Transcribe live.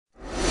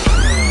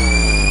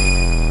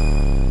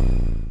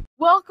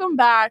Welcome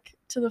back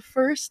to the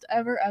first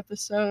ever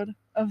episode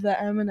of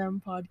the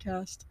M&M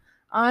podcast.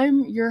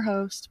 I'm your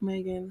host,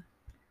 Megan.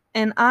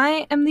 And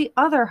I am the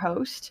other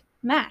host,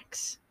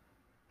 Max.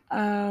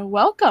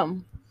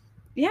 Welcome.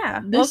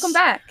 Yeah, welcome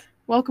back.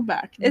 Welcome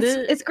back.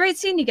 It's great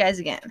seeing you guys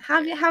again.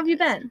 How have you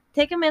been?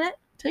 Take a minute.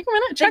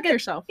 Check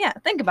yourself. Yeah,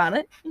 think about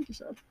it. Think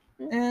yourself.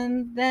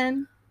 And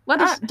then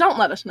don't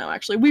let us know,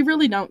 actually. We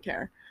really don't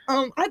care.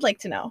 I'd like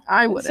to know.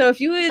 I would. So if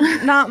you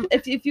would not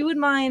if you would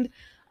mind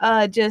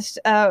just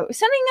sending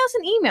us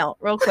an email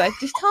real quick,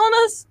 just telling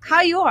us how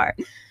you are.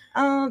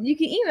 You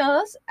can email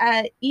us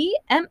at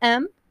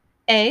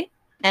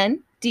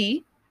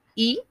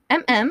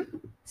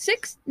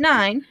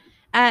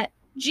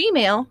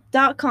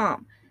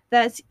emmandemm69@gmail.com.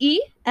 That's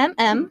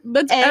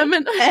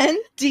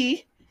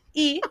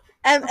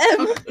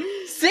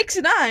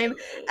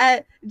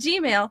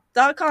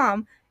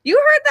emmandemm69@gmail.com. You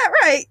heard that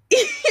right.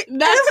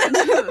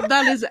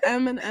 That is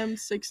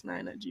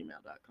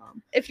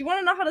emmandemm69@gmail.com. If you want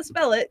to know how to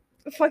spell it,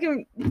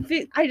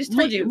 I just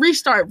told you.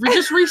 Restart the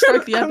episode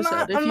if you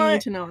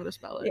need to know how to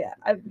spell it. Yeah,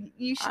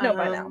 you should know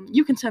by now.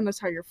 You can send us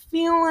how you're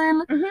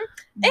feeling.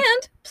 Mm-hmm.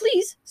 And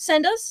please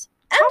send us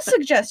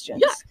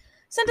suggestions. Yeah.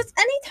 Send us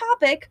any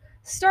topic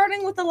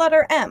starting with the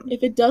letter M.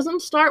 If it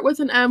doesn't start with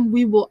an M,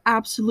 we will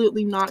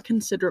absolutely not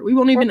consider it. We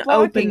won't even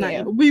open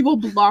that. We will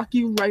block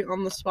you right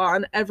on the spot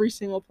on every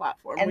single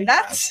platform. And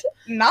that's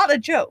not a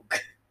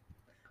joke.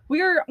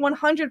 We are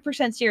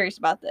 100% serious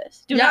about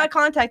this. Do not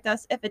contact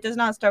us if it does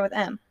not start with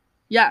M.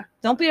 Yeah.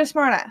 Don't be a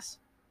smartass.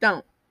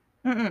 Don't.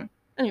 Mm-mm.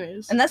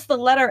 Anyways. And that's the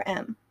letter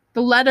M.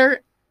 The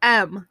letter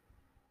M.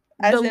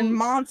 As in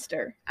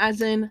monster.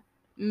 As in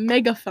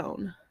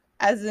megaphone.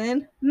 As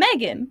in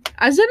Megan.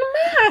 As in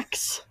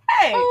Max.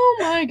 Hey. Oh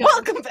my god.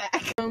 Welcome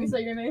back. Can we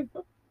say your name?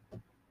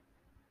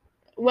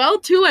 Well,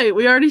 too late.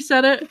 We already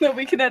said it. No,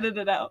 we can edit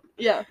it out.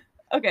 Yeah.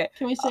 Okay.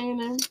 Can we say your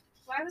name?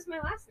 Why was my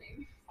last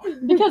name?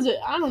 Because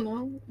I don't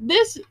know.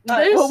 This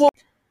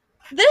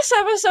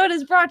episode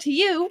is brought to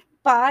you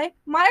by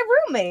my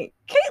roommate,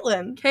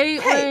 Caitlin. Hey,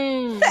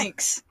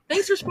 thanks.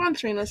 Thanks for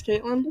sponsoring us,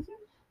 Caitlin.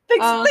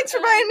 Thanks for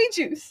buying me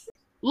juice.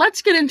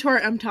 Let's get into our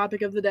M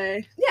topic of the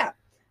day. Yeah.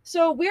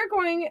 So we're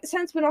going,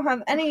 since we don't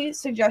have any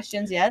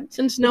suggestions yet.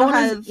 Since no one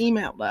has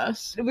emailed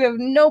us. We have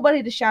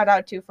nobody to shout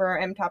out to for our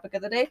M topic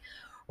of the day.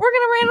 We're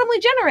going to randomly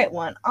generate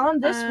one on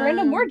this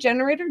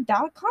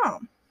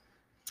randomwordgenerator.com.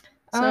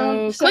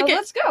 So click it.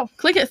 Let's go.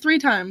 Click it 3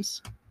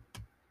 times.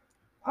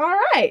 All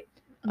right.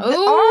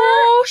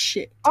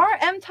 Shit. Our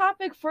M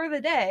topic for the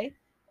day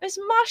is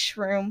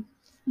mushroom.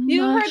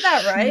 You heard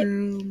that right.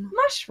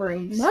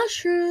 Mushrooms.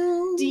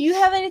 Do you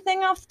have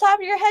anything off the top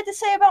of your head to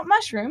say about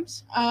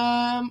mushrooms?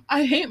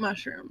 I hate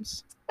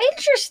mushrooms.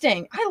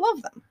 Interesting. I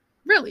love them.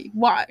 Really?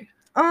 Why?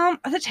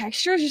 The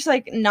texture is just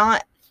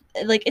not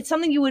it's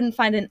something you wouldn't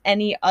find in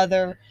any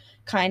other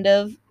kind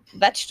of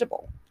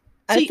vegetable.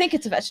 I think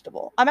it's a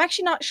vegetable. I'm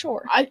actually not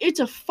sure. It's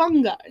a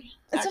fungi.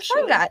 It's a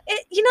fungi.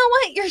 You know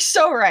what? You're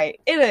so right.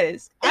 It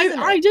is.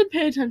 I did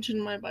pay attention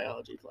in my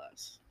biology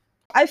class.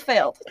 I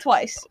failed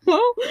twice.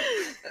 Well,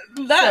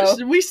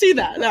 we see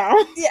that now.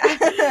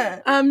 Yeah.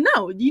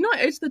 No,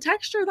 it's the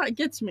texture that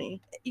gets me.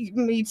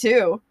 Me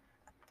too.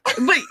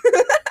 But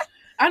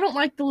I don't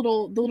like the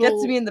little.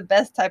 Gets me in the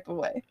best type of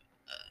way.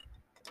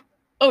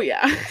 Oh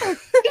yeah.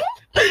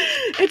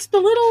 It's the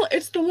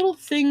little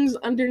things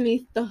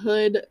underneath the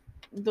hood.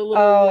 The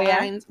little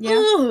lines.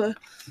 Yeah. Ugh.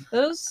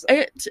 Those.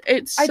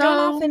 It's. I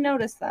don't often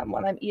notice them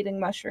when I'm eating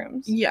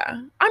mushrooms.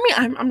 Yeah. I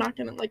mean, I'm not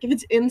gonna if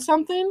it's in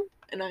something.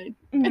 And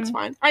it's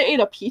fine. I ate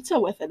a pizza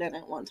with it in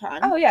it one time.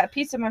 Oh yeah,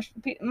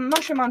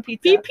 mushroom on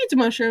pizza. Pizza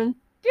mushroom.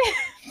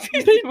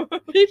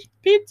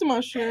 Pizza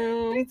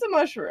mushroom. Pizza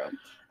mushroom.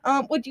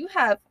 Would you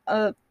have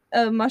a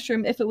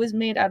mushroom if it was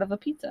made out of a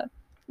pizza?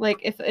 Like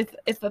if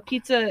a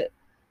pizza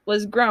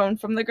was grown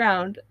from the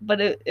ground,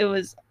 but it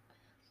was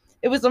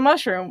a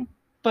mushroom,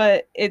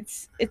 but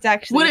it's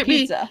actually a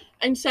pizza.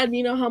 Instead,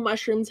 you know how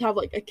mushrooms have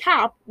a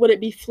cap? Would it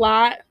be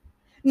flat?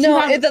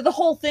 No, the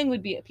whole thing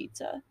would be a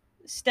pizza.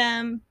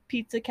 Stem,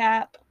 pizza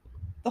cap.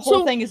 The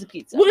whole thing is a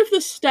pizza. What if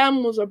the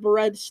stem was a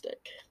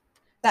breadstick?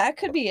 That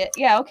could be it.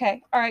 Yeah,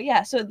 okay. All right,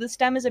 yeah. So the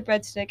stem is a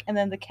breadstick and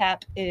then the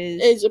cap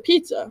is a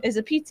pizza.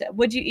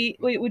 Would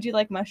you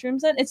like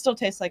mushrooms then? It still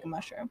tastes like a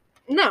mushroom.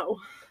 No.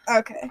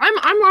 Okay.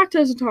 I'm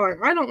lactose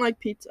intolerant. I don't like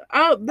pizza.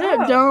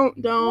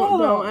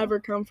 Don't ever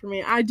come for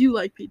me. I do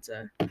like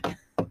pizza.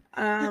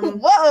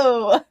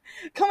 Whoa!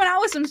 Coming out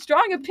with some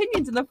strong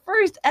opinions in the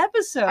first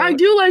episode. I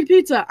do like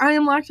pizza. I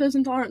am lactose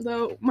intolerant,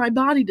 though. My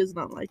body does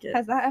not like it.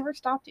 Has that ever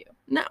stopped you?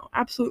 No,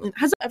 absolutely not.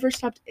 Has it ever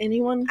stopped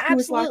anyone who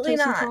is lactose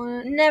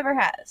intolerant? Never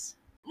has.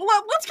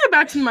 Well, let's get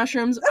back to the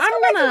mushrooms. Let's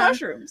go back to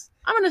mushrooms.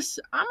 I'm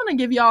gonna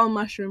give y'all a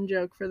mushroom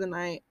joke for the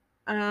night.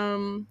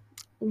 Why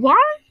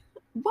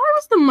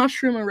was the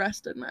mushroom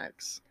arrested,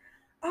 Max?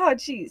 Oh,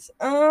 jeez.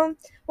 Well,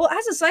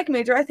 as a psych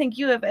major, I think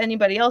you, if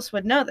anybody else,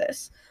 would know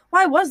this.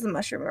 Why was the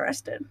mushroom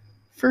arrested?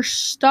 For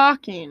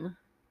stalking.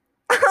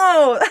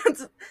 Oh,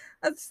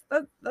 That's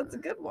a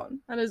good one.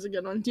 That is a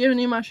good one. Do you have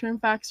any mushroom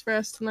facts for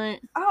us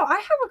tonight? Oh, I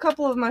have a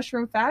couple of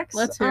mushroom facts.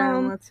 Let's hear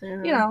them. Let's hear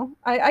them. You know,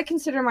 I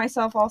consider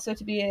myself also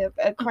to be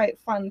a quite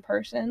fun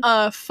person.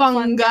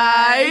 Fun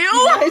guy.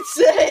 I'd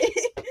say.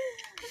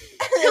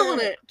 Killing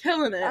it.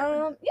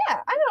 Yeah,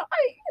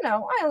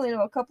 I only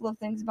know a couple of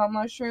things about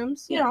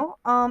mushrooms. You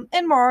know,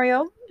 in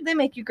Mario, they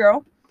make you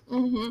grow,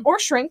 or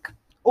shrink,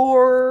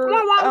 or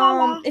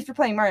if you're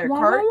playing Mario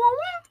Kart.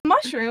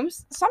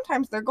 Mushrooms,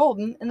 sometimes they're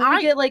golden, and then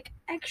you get like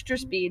extra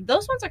speed.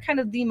 Those ones are kind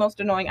of the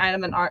most annoying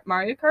item in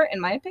Mario Kart, in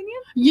my opinion.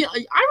 Yeah,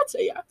 I would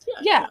say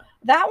yeah.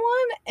 That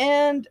one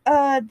and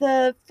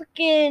the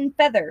freaking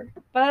feather,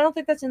 but I don't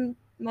think that's in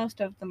most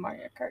of the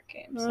Mario Kart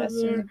games.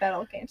 That's in the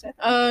battle games, I think.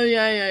 Oh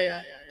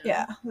yeah.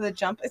 Yeah, the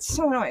jump. It's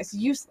so annoying. It's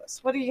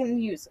useless. What are you gonna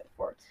use it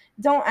for?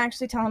 Don't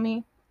actually tell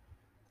me.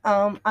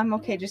 I'm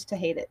okay just to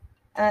hate it.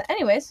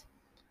 Anyways,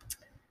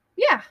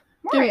 yeah.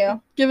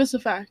 Mario. Give us a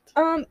fact.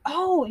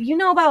 Oh, you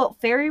know about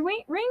fairy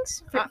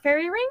rings?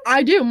 Fairy rings?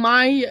 I do.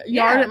 My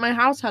yard at my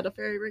house had a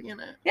fairy ring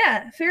in it.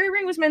 Yeah, fairy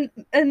ring was my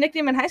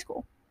nickname in high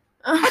school.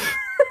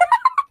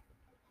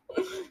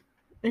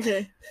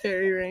 Okay,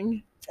 fairy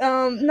ring.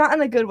 Not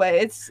in a good way.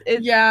 It's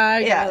yeah,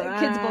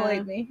 kids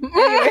bullied me.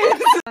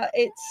 Anyways,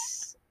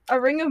 it's a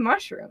ring of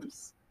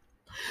mushrooms.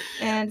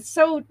 And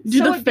do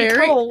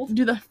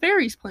the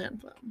fairies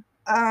plant them?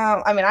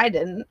 I mean, I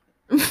didn't.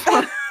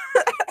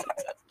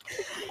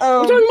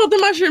 We're talking about the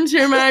mushrooms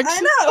here, Max.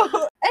 I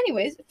know.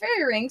 Anyways,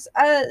 fairy rings.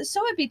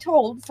 So it be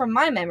told from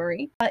my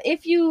memory,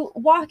 if you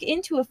walk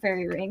into a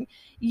fairy ring,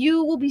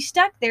 you will be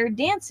stuck there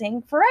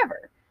dancing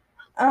forever,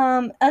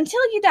 until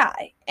you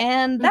die.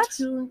 And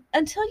that's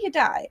until you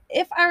die.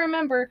 If I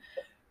remember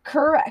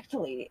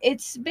correctly,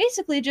 it's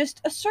basically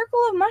just a circle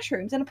of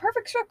mushrooms in a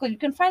perfect circle. You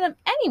can find them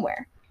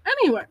anywhere.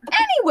 Anywhere.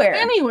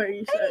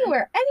 You say.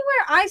 Anywhere.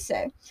 I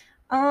say.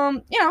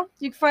 You know,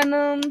 you can find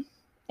them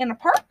in a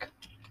park.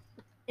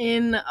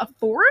 In a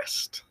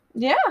forest?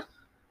 Yeah.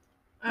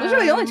 Those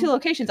are the only two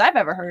locations I've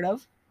ever heard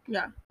of.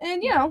 Yeah.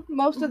 And, you know,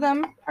 most of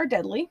them are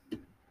deadly.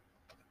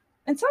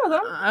 And some of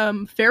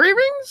them... fairy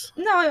rings?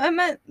 No, I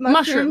meant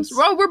mushrooms.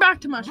 Well, we're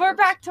back to mushrooms.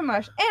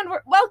 And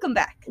welcome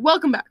back.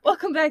 Welcome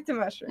back to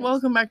mushrooms.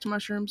 Welcome back to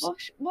mushrooms.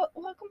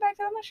 Welcome back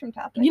to the mushroom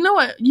topic. You know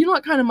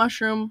what kind of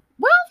mushroom?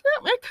 Well,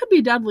 it could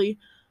be deadly.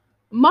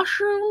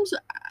 Mushrooms,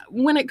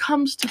 when it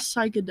comes to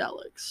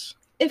psychedelics.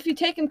 If you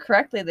take them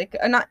correctly, they could,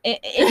 not.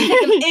 If you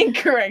take them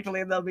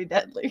incorrectly, they'll be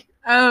deadly.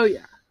 Oh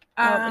yeah.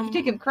 If you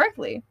take them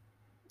correctly,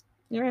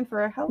 you're in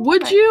for a hell of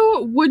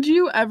a Would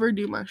you ever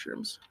do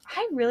mushrooms?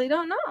 I really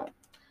don't know.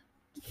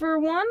 For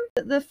one,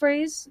 the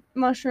phrase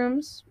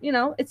mushrooms, you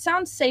know, it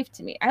sounds safe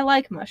to me. I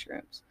like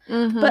mushrooms,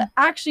 but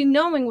actually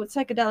knowing what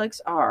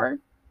psychedelics are,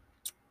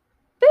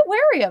 bit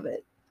wary of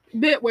it.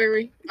 Bit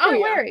wary.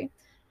 Wary.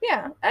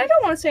 Yeah, I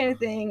don't want to say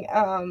anything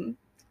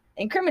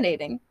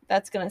incriminating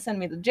that's gonna send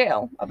me to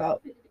jail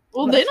about.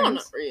 Well, mushrooms. They don't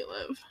know where you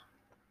live.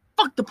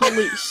 Fuck the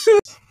police.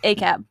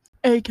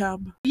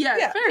 ACAB.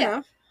 Yeah, fair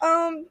enough.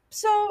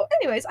 So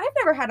anyways, I've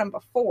never had them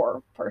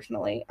before,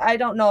 personally. I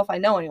don't know if I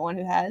know anyone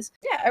who has.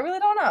 Yeah, I really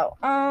don't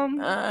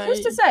know.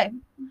 Who's to say?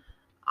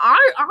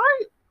 I'm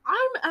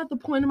at the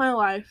point in my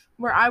life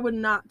where I would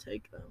not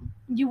take them.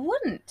 You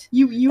wouldn't?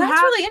 That's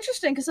really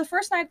interesting, because the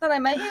first night that I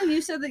met you,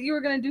 you said that you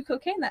were gonna do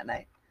cocaine that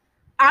night.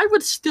 I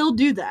would still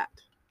do that.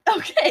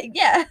 Okay,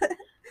 yeah.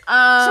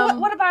 So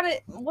what about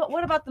it?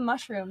 What about the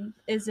mushroom?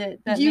 Is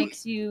it that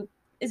makes you?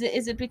 Is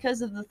it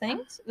because of the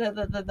things,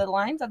 the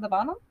lines at the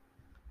bottom?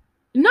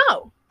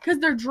 No, because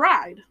they're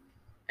dried.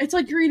 It's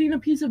like you're eating a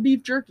piece of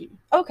beef jerky.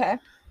 Okay.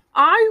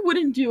 I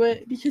wouldn't do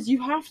it because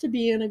you have to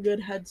be in a good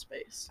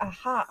headspace.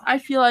 Aha. I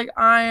feel like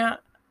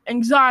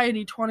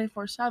anxiety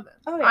 24/7.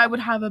 Oh, yeah. I would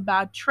have a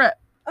bad trip.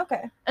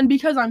 Okay. And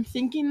because I'm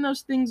thinking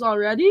those things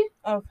already,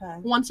 okay.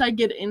 Once I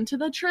get into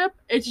the trip,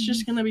 it's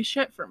just gonna be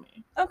shit for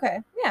me. Okay.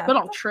 Yeah. But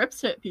I'll trip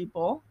sit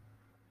people.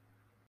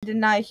 Did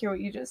not hear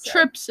what you just said.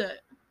 Trip sit.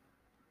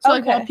 So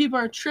like while people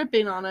are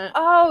tripping on it,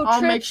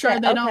 I'll make sure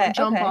they don't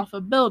jump off a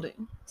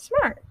building.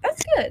 Smart.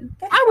 That's good.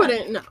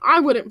 I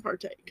wouldn't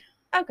partake.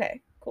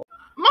 Okay, cool.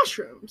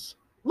 Mushrooms.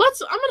 I'm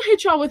gonna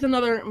hit y'all with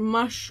another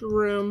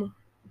mushroom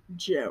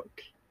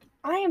joke.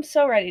 I am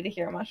so ready to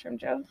hear a mushroom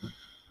joke.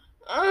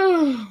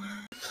 Oh,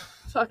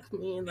 fuck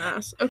me in the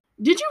ass. Okay.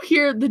 Did you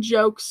hear the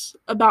jokes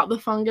about the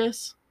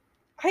fungus?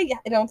 I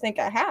don't think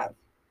I have.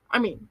 I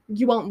mean,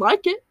 you won't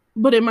like it,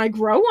 but it might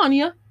grow on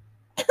you.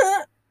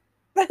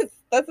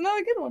 That's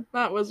another good one.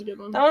 That was a good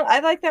one. I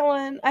like that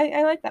one.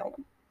 I like that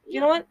one.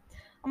 You know what?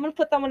 I'm gonna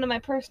put that one in my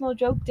personal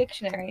joke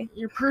dictionary.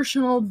 Your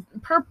personal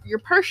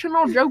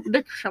joke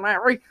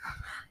dictionary.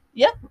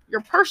 Yep.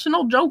 Your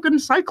personal joke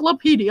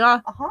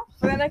encyclopedia.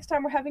 For the next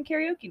time we're having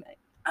karaoke night.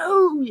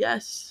 Oh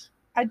yes.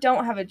 I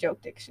don't have a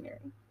joke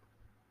dictionary.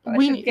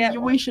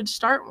 We should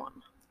start one.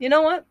 You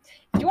know what?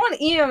 If you want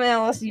to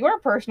email us your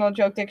personal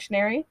joke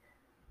dictionary,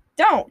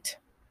 don't.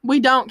 We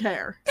don't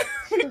care.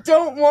 We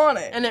don't want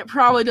it. And it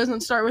probably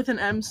doesn't start with an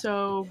M,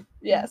 so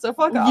Yeah, so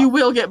fuck off. You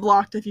will get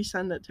blocked if you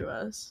send it to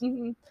us.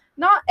 Mm-hmm.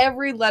 Not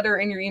every letter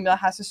in your email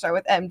has to start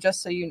with M,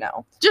 just so you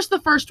know. Just the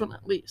first one,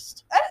 at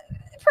least.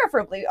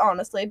 Preferably,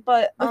 honestly,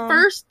 but the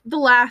first, the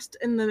last,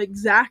 and the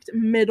exact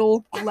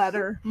middle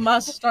letter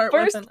must start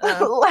with an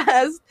M.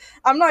 Last.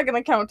 I'm not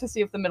gonna count to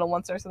see if the middle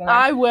one starts with an M.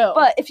 I will.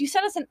 But if you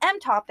send us an M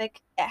topic,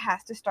 it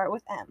has to start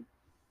with M.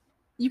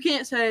 You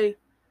can't say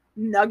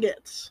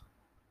nuggets.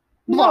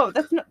 No,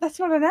 that's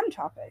not an M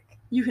topic.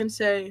 You can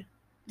say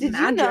Did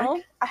magic. You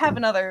know? I have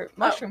another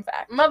mushroom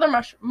fact. Mother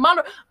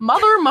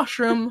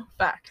mushroom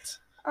fact.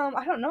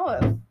 I don't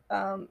know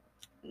if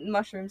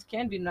mushrooms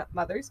can be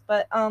mothers,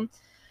 but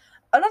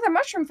another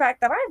mushroom fact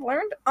that I've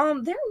learned,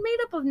 they're made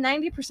up of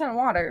 90%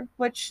 water,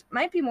 which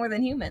might be more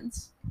than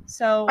humans.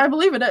 So I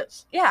believe it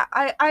is. Yeah,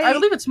 I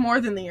believe it's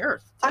more than the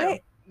earth, too.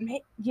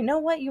 You know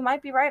what? You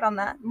might be right on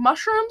that.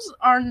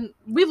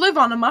 We live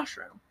on a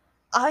mushroom.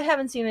 I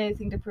haven't seen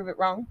anything to prove it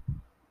wrong.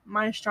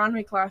 My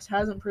astronomy class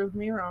hasn't proved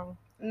me wrong.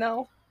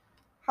 No.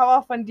 How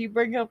often do you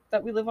bring up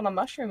that we live on a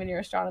mushroom in your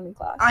astronomy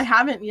class? I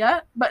haven't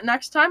yet, but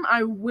next time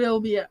I will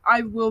be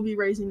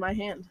raising my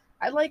hand.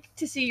 I'd like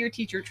to see your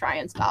teacher try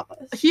and stop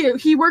us.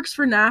 He works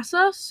for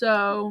NASA,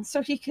 so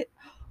he could.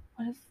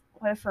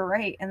 What if we're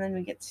right and then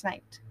we get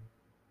sniped?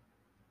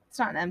 It's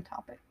not an M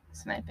topic,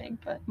 sniping,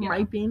 but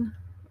sniping.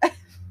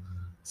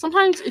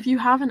 Sometimes if you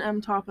have an M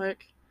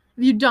topic,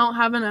 if you don't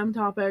have an M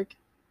topic,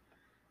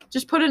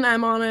 just put an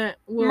M on it.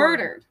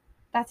 Murdered.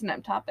 That's an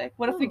M topic.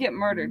 What if we get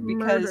murdered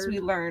because we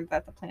learned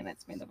that the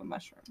planet's made of a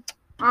mushroom?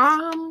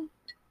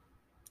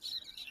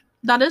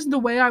 That is the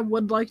way I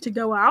would like to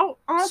go out.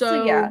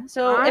 Honestly, yeah.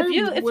 So if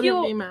you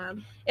be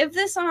mad. If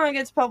this somehow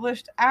gets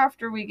published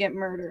after we get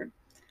murdered,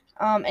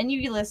 and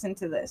you listen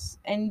to this,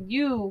 and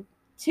you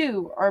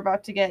too are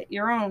about to get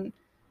your own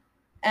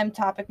M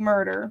topic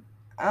murder,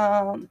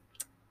 I'm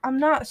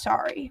not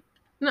sorry.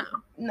 No.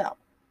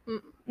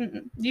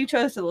 Mm-mm. You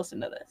chose to listen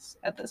to this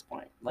at this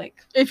point.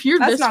 Like, if you're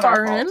this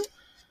far in,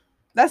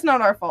 that's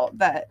not our fault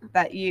that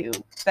you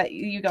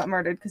got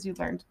murdered because you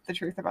learned the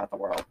truth about the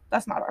world.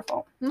 That's not our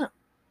fault. No.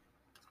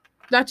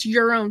 That's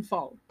your own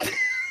fault.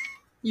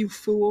 You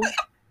fool.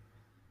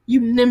 You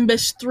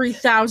Nimbus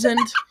 3000.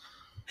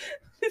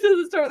 This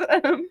doesn't start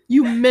with M.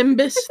 You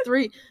Mimbus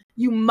 3.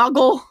 You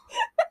muggle.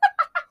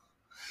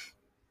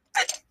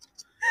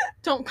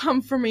 Don't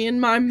come for me in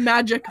my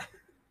magic.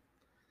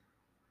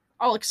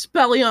 I'll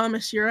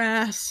Expelliarmus your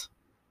ass.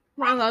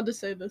 I'm not allowed to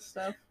say this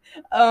stuff.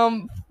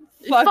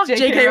 Fuck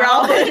J.K.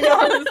 Rowling.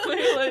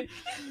 Honestly,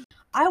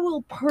 I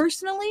will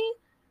personally,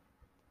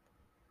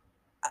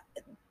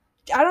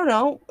 I don't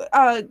know,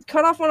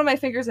 cut off one of my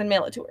fingers and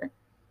mail it to her.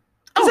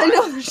 Because I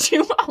know that she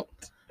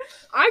won't.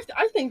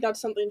 I think that's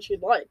something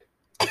she'd like.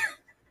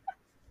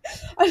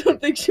 I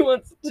don't think she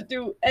wants to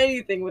do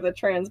anything with a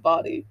trans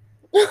body.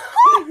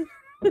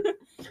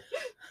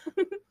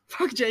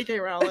 Fuck J.K.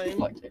 Rowling.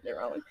 Fuck J.K.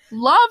 Rowling.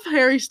 Love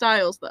Harry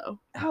Styles, though.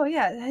 Oh,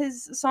 yeah.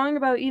 His song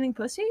about eating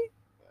pussy?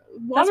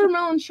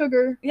 Watermelon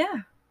sugar.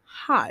 Yeah.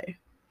 Hi.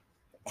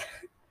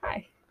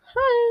 Hi.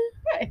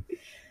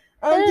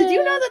 Did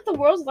you know that the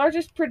world's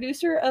largest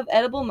producer of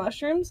edible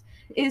mushrooms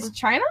is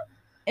China?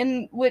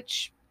 In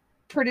which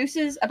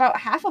produces about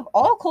half of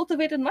all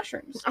cultivated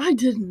mushrooms. I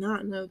did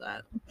not know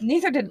that.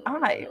 Neither did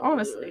I,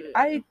 honestly.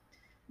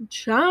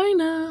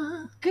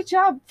 China. Good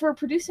job for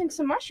producing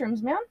some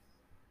mushrooms, man.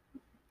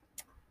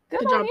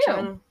 Good job, you.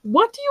 China.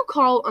 What do you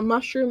call a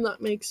mushroom that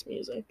makes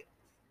music?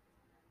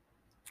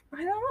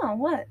 I don't know.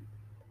 What?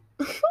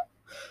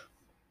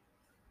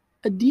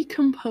 A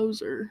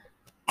decomposer.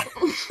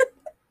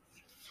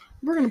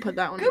 We're gonna put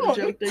that one in the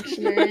joke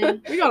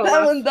dictionary. We gotta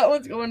laugh. That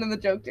one's going in the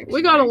joke dictionary.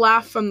 We gotta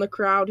laugh from the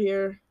crowd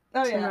here.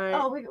 Oh tonight.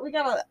 Yeah. Oh, we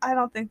gotta. I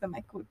don't think the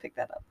mic would pick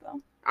that up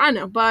though. I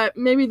know, but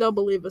maybe they'll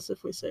believe us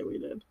if we say we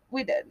did.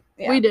 We did.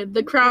 Yeah. We did.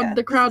 The crowd. Yeah.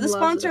 The crowd. The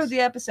sponsor of the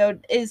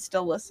episode is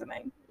still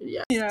listening.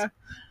 Yeah. Yeah.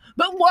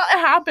 But what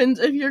happens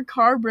if your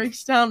car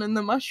breaks down in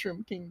the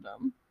Mushroom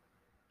Kingdom?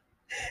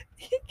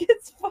 It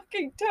gets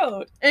fucking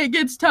towed. It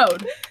gets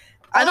towed.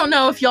 I don't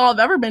know if y'all have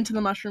ever been to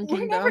the Mushroom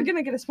Kingdom. We're never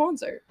gonna get a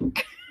sponsor.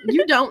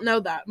 You don't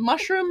know that.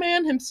 Mushroom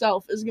Man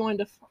himself is going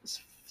to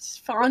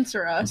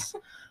sponsor us.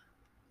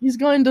 He's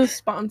going to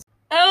sponsor.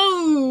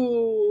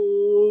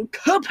 Oh,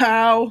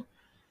 kapow!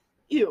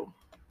 Ew.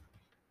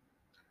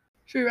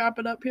 Should we wrap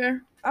it up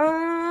here?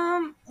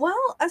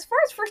 Well, as far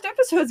as first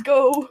episodes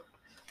go,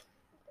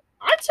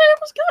 I'd say it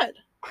was good.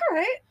 All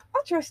right,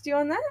 I'll trust you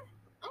on that.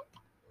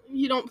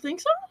 You don't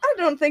think so? I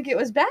don't think it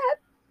was bad.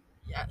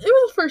 Yeah, it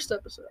was the first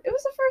episode. It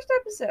was the first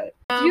episode.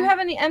 If you have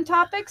any M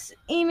topics,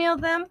 email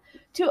them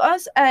to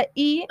us at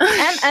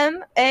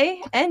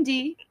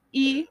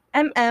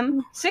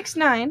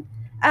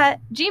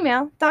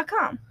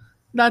emmandem69@gmail.com.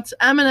 That's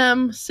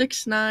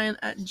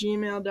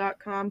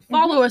Eminem69@gmail.com.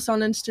 Follow us on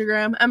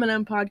Instagram,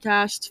 Eminem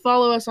Podcast.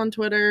 Follow us on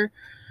Twitter.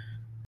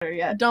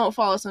 Yeah, don't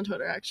follow us on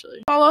Twitter,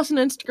 actually. Follow us on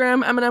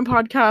Instagram, Eminem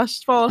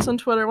Podcast. Follow us on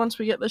Twitter once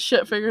we get this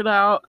shit figured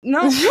out.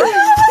 No.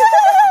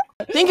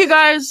 Thank you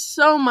guys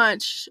so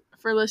much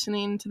for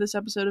listening to this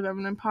episode of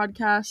Eminem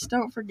Podcast.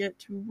 Don't forget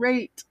to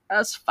rate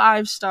us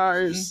 5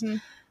 stars.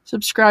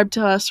 Subscribe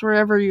to us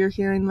wherever you're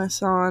hearing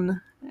this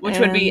on. Which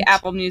would be And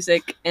Apple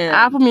Music and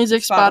Apple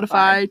Music,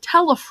 Spotify.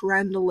 Tell a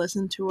friend to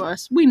listen to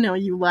us. We know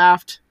you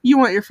laughed. You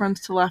want your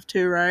friends to laugh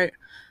too, right?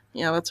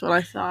 Yeah, that's what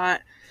I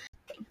thought.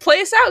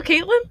 Play us out,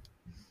 Caitlin.